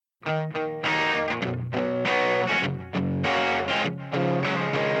Why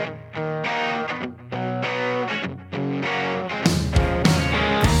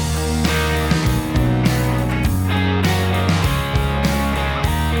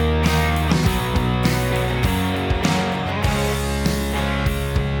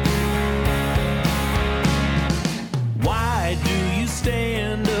do you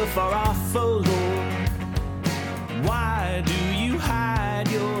stand afar off, O Lord? Why do you hide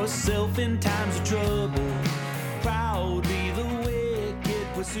yourself in times of trouble? Proudly the wicked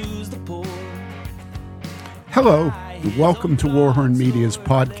pursues the poor. Hello, and welcome to Warhorn Media's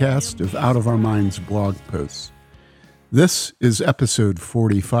podcast of Out of Our Minds blog posts. This is episode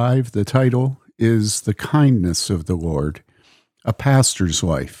 45. The title is The Kindness of the Lord, A Pastor's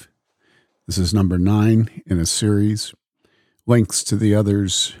Life. This is number 9 in a series. Links to the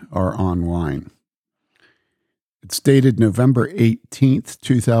others are online. It's dated November 18th,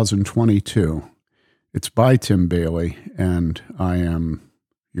 2022. It's by Tim Bailey, and I am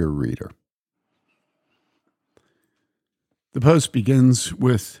your reader. The post begins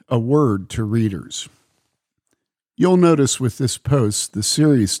with a word to readers. You'll notice with this post, the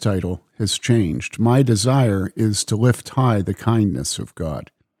series title has changed. My desire is to lift high the kindness of God.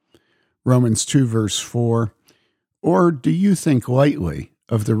 Romans 2 verse 4, or do you think lightly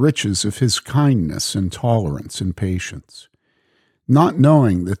of the riches of his kindness and tolerance and patience, not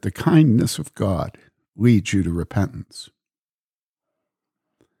knowing that the kindness of God leads you to repentance?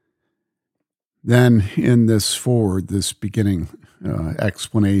 Then in this forward, this beginning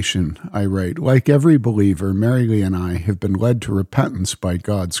explanation, I write, like every believer, Mary Lee and I have been led to repentance by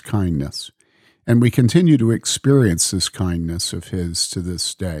God's kindness, and we continue to experience this kindness of his to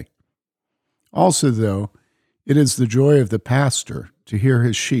this day. Also, though, it is the joy of the pastor to hear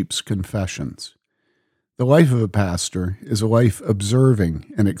his sheep's confessions. The life of a pastor is a life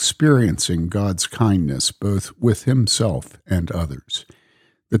observing and experiencing God's kindness both with himself and others.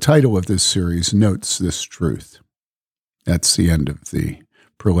 The title of this series notes this truth. That's the end of the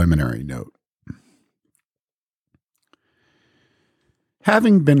preliminary note.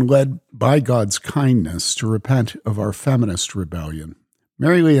 Having been led by God's kindness to repent of our feminist rebellion,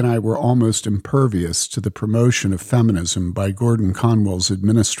 Mary Lee and I were almost impervious to the promotion of feminism by Gordon Conwell's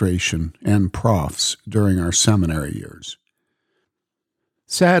administration and profs during our seminary years.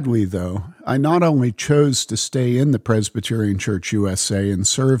 Sadly, though, I not only chose to stay in the Presbyterian Church USA and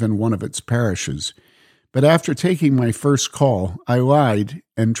serve in one of its parishes, but after taking my first call, I lied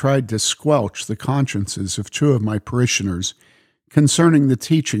and tried to squelch the consciences of 2 of my parishioners concerning the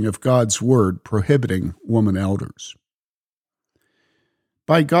teaching of God's Word prohibiting woman elders.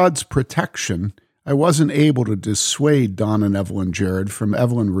 By God's protection, I wasn't able to dissuade Don and Evelyn Jarrett from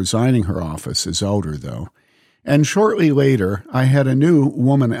Evelyn resigning her office as elder, though, and shortly later I had a new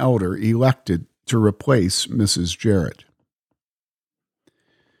woman elder elected to replace Mrs. Jarrett.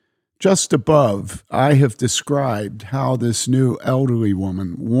 Just above, I have described how this new elderly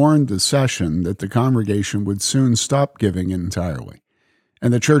woman warned the session that the congregation would soon stop giving entirely,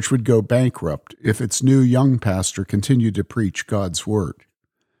 and the church would go bankrupt if its new young pastor continued to preach God's Word.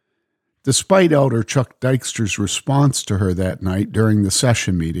 Despite Elder Chuck Dykstra's response to her that night during the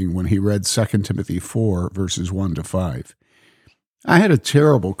session meeting when he read 2 Timothy 4, verses 1 to 5, I had a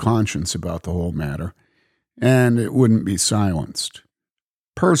terrible conscience about the whole matter, and it wouldn't be silenced.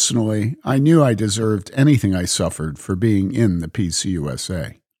 Personally, I knew I deserved anything I suffered for being in the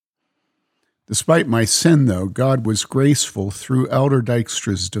PCUSA. Despite my sin, though, God was graceful through Elder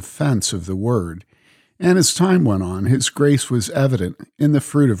Dykstra's defense of the Word, and as time went on, his grace was evident in the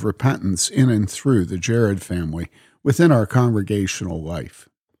fruit of repentance in and through the Jarrett family within our congregational life.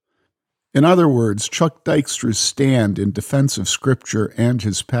 In other words, Chuck Dykstra's stand in defense of Scripture and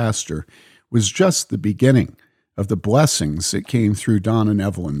his pastor was just the beginning of the blessings that came through Don and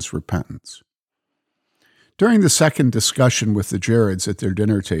Evelyn's repentance. During the second discussion with the Jarretts at their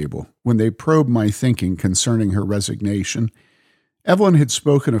dinner table, when they probed my thinking concerning her resignation, Evelyn had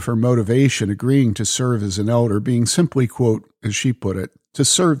spoken of her motivation agreeing to serve as an elder being simply, quote, as she put it, to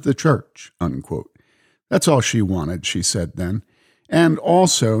serve the church, unquote. That's all she wanted, she said then, and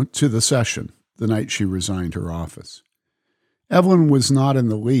also to the session, the night she resigned her office. Evelyn was not in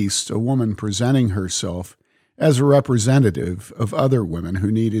the least a woman presenting herself as a representative of other women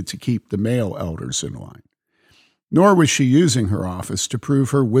who needed to keep the male elders in line. Nor was she using her office to prove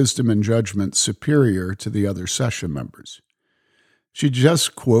her wisdom and judgment superior to the other session members. She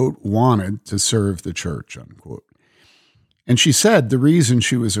just, quote, wanted to serve the church, unquote. And she said the reason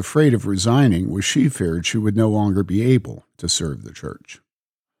she was afraid of resigning was she feared she would no longer be able to serve the church.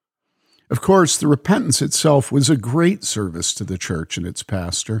 Of course, the repentance itself was a great service to the church and its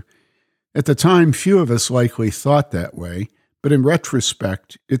pastor. At the time, few of us likely thought that way, but in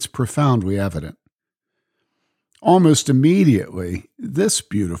retrospect, it's profoundly evident. Almost immediately, this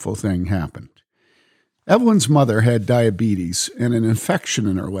beautiful thing happened. Evelyn's mother had diabetes, and an infection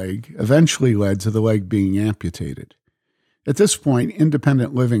in her leg eventually led to the leg being amputated. At this point,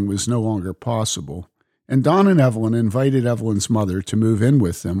 independent living was no longer possible, and Don and Evelyn invited Evelyn's mother to move in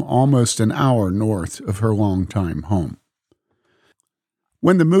with them almost an hour north of her longtime home.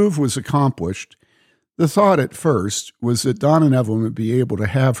 When the move was accomplished, the thought at first was that Don and Evelyn would be able to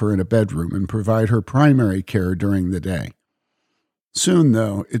have her in a bedroom and provide her primary care during the day. Soon,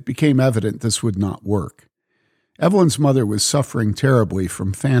 though, it became evident this would not work. Evelyn's mother was suffering terribly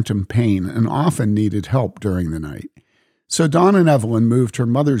from phantom pain and often needed help during the night. So Don and Evelyn moved her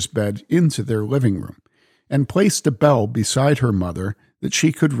mother's bed into their living room and placed a bell beside her mother that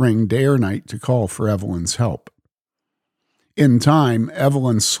she could ring day or night to call for Evelyn's help. In time,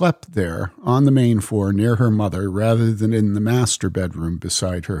 Evelyn slept there on the main floor near her mother rather than in the master bedroom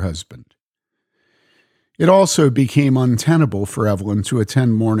beside her husband. It also became untenable for Evelyn to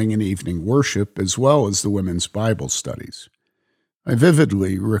attend morning and evening worship as well as the women's Bible studies. I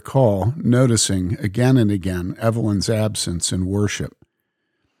vividly recall noticing again and again Evelyn's absence in worship.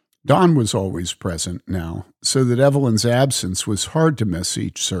 Don was always present now, so that Evelyn's absence was hard to miss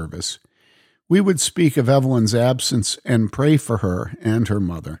each service. We would speak of Evelyn's absence and pray for her and her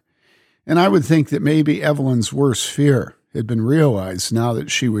mother, and I would think that maybe Evelyn's worst fear had been realized now that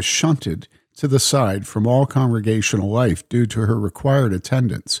she was shunted to the side from all congregational life due to her required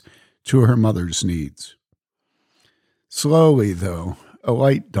attendance to her mother's needs. Slowly, though, a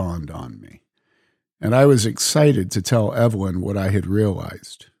light dawned on me, and I was excited to tell Evelyn what I had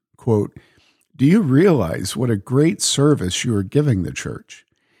realized. Quote, "Do you realize what a great service you are giving the church?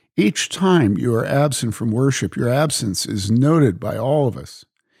 Each time you are absent from worship, your absence is noted by all of us,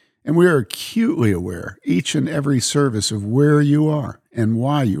 and we are acutely aware each and every service of where you are and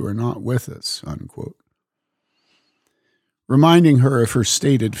why you are not with us," unquote. Reminding her of her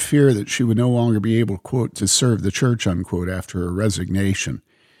stated fear that she would no longer be able, quote, to serve the church, unquote, after her resignation,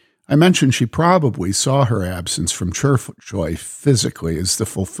 I mentioned she probably saw her absence from church life physically as the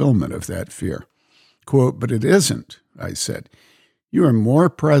fulfillment of that fear. Quote, "But it isn't," I said. "You are more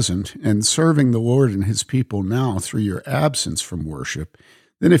present and serving the Lord and his people now through your absence from worship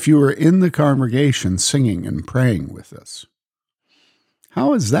than if you were in the congregation singing and praying with us."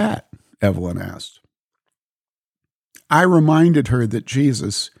 "How is that?" Evelyn asked. I reminded her that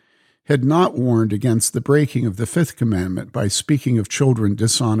Jesus had not warned against the breaking of the fifth commandment by speaking of children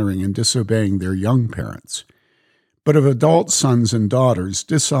dishonoring and disobeying their young parents, but of adult sons and daughters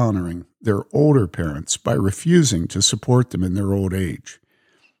dishonoring their older parents by refusing to support them in their old age.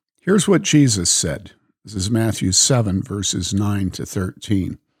 Here's what Jesus said. This is Matthew 7, verses 9 to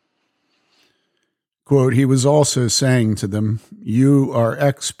 13. Quote, "He was also saying to them, 'You are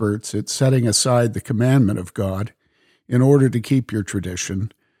experts at setting aside the commandment of God in order to keep your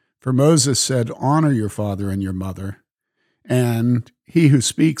tradition. For Moses said, honor your father and your mother, and he who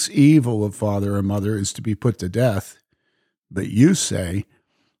speaks evil of father or mother is to be put to death. But you say,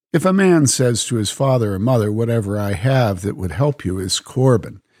 if a man says to his father or mother, whatever I have that would help you is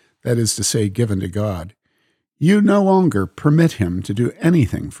Corban, that is to say, given to God, you no longer permit him to do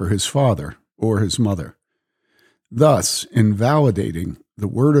anything for his father or his mother, thus invalidating the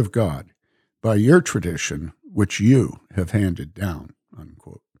word of God by your tradition, which you have handed down,"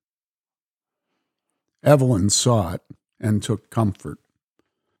 unquote. Evelyn saw it and took comfort.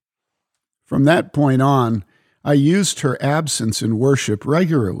 From that point on, I used her absence in worship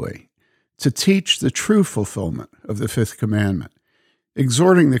regularly to teach the true fulfillment of the fifth commandment,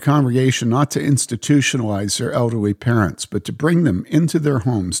 exhorting the congregation not to institutionalize their elderly parents, but to bring them into their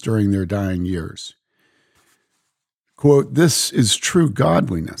homes during their dying years. Quote, "This is true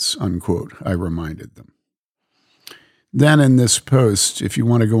godliness," unquote, I reminded them. Then in this post, if you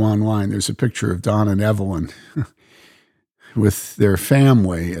want to go online, there's a picture of Don and Evelyn with their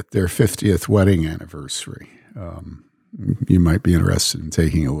family at their 50th wedding anniversary. You might be interested in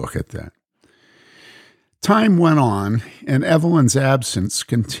taking a look at that. Time went on, and Evelyn's absence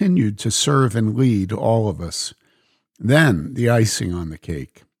continued to serve and lead all of us. Then the icing on the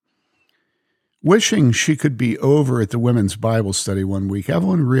cake. Wishing she could be over at the women's Bible study one week,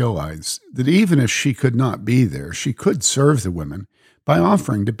 Evelyn realized that even if she could not be there, she could serve the women by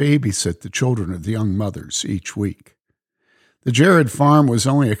offering to babysit the children of the young mothers each week. The Jared farm was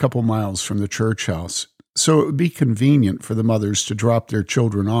only a couple miles from the church house, so it would be convenient for the mothers to drop their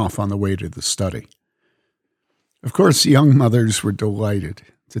children off on the way to the study. Of course, the young mothers were delighted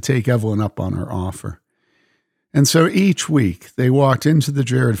to take Evelyn up on her offer. And so each week they walked into the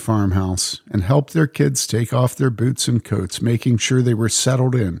Jared farmhouse and helped their kids take off their boots and coats, making sure they were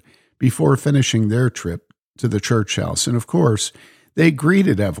settled in before finishing their trip to the church house. And of course, they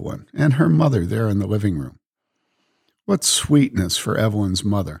greeted Evelyn and her mother there in the living room. What sweetness for Evelyn's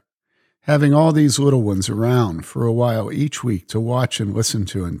mother, having all these little ones around for a while each week to watch and listen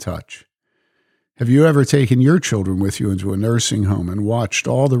to and touch. Have you ever taken your children with you into a nursing home and watched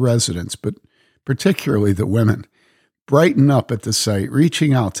all the residents, but particularly the women, brighten up at the sight,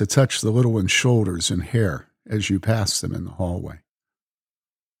 reaching out to touch the little one's shoulders and hair as you pass them in the hallway?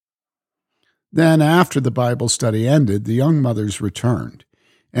 Then, after the Bible study ended, the young mothers returned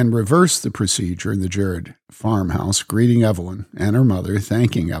and reversed the procedure in the Jared farmhouse, greeting Evelyn and her mother,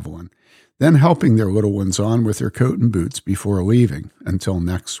 thanking Evelyn, then helping their little ones on with their coat and boots before leaving until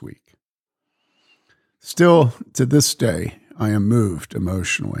next week. Still, to this day, I am moved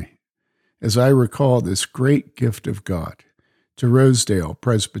emotionally as I recall this great gift of God to Rosedale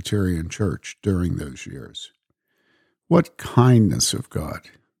Presbyterian Church during those years. What kindness of God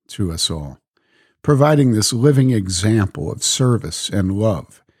to us all, providing this living example of service and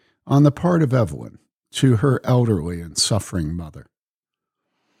love on the part of Evelyn to her elderly and suffering mother.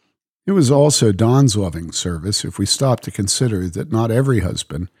 It was also Don's loving service if we stop to consider that not every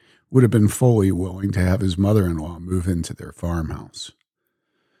husband would have been fully willing to have his mother-in-law move into their farmhouse.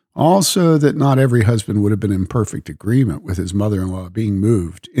 Also that not every husband would have been in perfect agreement with his mother-in-law being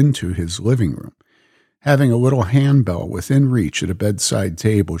moved into his living room, having a little handbell within reach at a bedside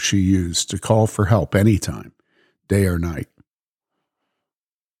table she used to call for help anytime, day or night.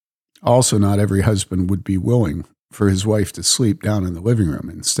 Also, not every husband would be willing for his wife to sleep down in the living room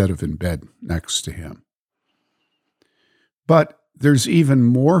instead of in bed next to him. But there's even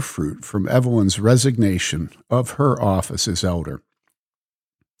more fruit from Evelyn's resignation of her office as elder.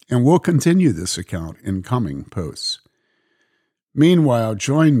 And we'll continue this account in coming posts. Meanwhile,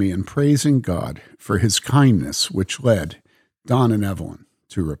 join me in praising God for his kindness, which led Don and Evelyn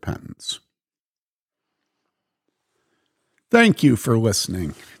to repentance. Thank you for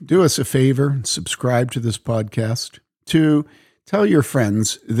listening. Do us a favor and subscribe to this podcast. 2, tell your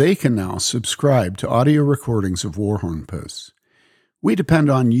friends they can now subscribe to audio recordings of Warhorn posts. We depend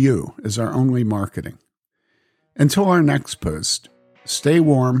on you as our only marketing. Until our next post, stay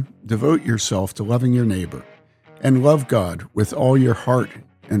warm, devote yourself to loving your neighbor, and love God with all your heart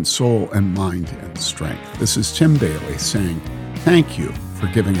and soul and mind and strength. This is Tim Bailey saying thank you for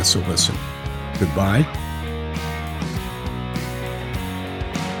giving us a listen. Goodbye.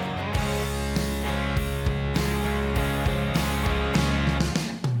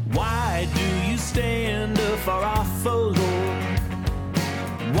 Why do you stand afar off, O Lord?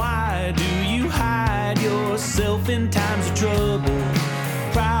 Why do you hide yourself in times of trouble?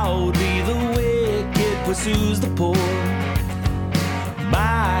 Proudly the wicked pursues the poor.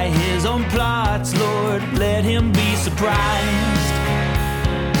 By his own plots, Lord, let him be surprised.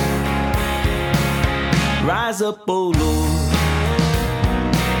 Rise up, O Lord.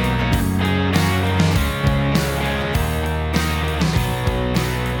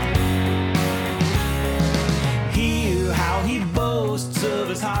 Hear how he boasts of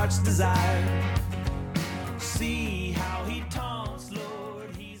his heart's desire. See